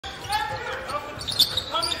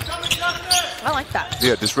I like that.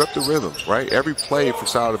 Yeah, disrupt the rhythm, right? Every play for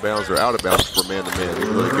side of bounds or out of bounds for man-to-man, they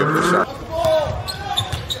really give it a shot.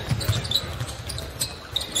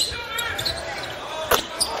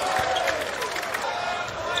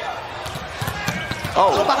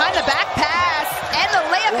 Oh, behind the back pass, and the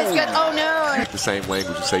layup is good. Oh, no. The same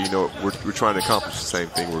language and say, you know, we're trying to accomplish the same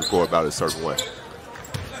thing. We're going about it a certain way.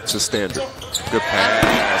 It's just standard. Good pass.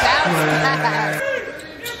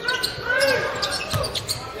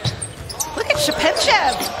 Look at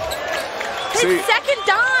Shapenchev. His second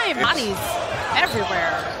dime. Bodies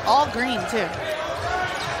everywhere. All green, too.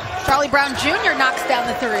 Charlie Brown Jr. knocks down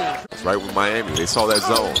the three. Right with Miami. They saw that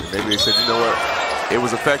zone. Maybe they said, you know what? It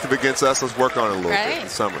was effective against us. Let's work on it a little bit in the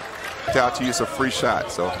summer. Out to you, it's a free shot.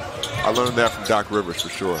 So I learned that from Doc Rivers for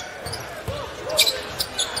sure.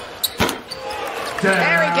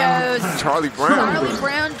 There he goes. Charlie Brown. Charlie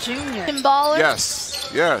Brown Jr. Baller. Yes,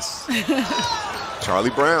 yes.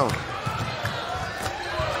 Charlie Brown.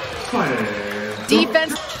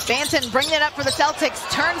 Defense. Banton bringing it up for the Celtics.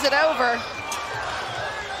 Turns it over.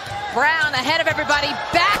 Brown ahead of everybody.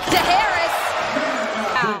 Back to Harris.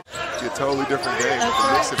 Wow. A totally different game.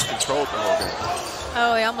 The Knicks have controlled the whole game.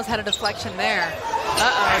 Oh, he almost had a deflection there.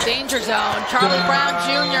 Uh-oh, danger zone. Charlie Brown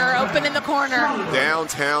Jr. open in the corner.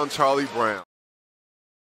 Downtown Charlie Brown.